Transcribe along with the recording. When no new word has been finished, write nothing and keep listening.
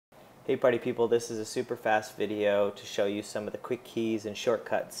Hey party people, this is a super fast video to show you some of the quick keys and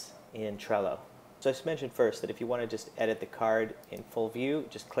shortcuts in Trello. So I just mentioned first that if you want to just edit the card in full view,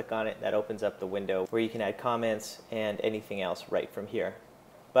 just click on it. That opens up the window where you can add comments and anything else right from here.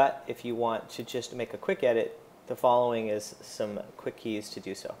 But if you want to just make a quick edit, the following is some quick keys to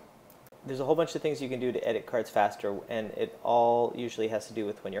do so. There's a whole bunch of things you can do to edit cards faster, and it all usually has to do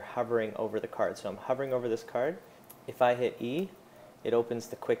with when you're hovering over the card. So I'm hovering over this card. If I hit E, it opens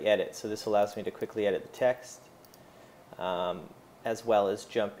the quick edit. So this allows me to quickly edit the text, as well as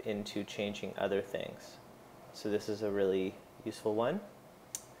jump into changing other things. So this is a really useful one.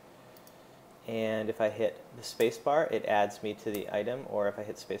 And if I hit the spacebar, it adds me to the item, or if I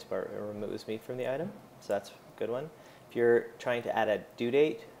hit spacebar, it removes me from the item. So that's a good one. If you're trying to add a due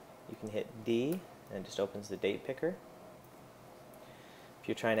date, you can hit D, and it just opens the date picker. If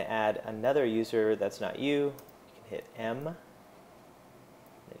you're trying to add another user that's not you, you can hit M,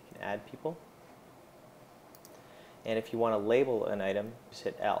 then you can add people. And if you want to label an item, just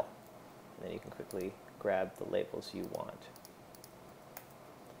hit L, and then you can quickly grab the labels you want.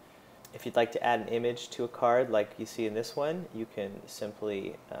 If you'd like to add an image to a card like you see in this one, you can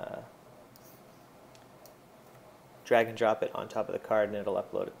simply drag and drop it on top of the card and it'll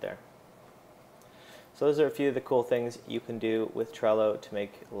upload it there. So those are a few of the cool things you can do with Trello to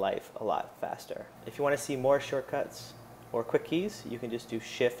make life a lot faster. If you want to see more shortcuts or quick keys, you can just do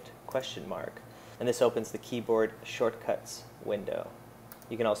Shift ? And this opens the keyboard shortcuts window.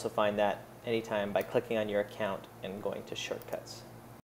 You can also find that anytime by clicking on your account and going to shortcuts.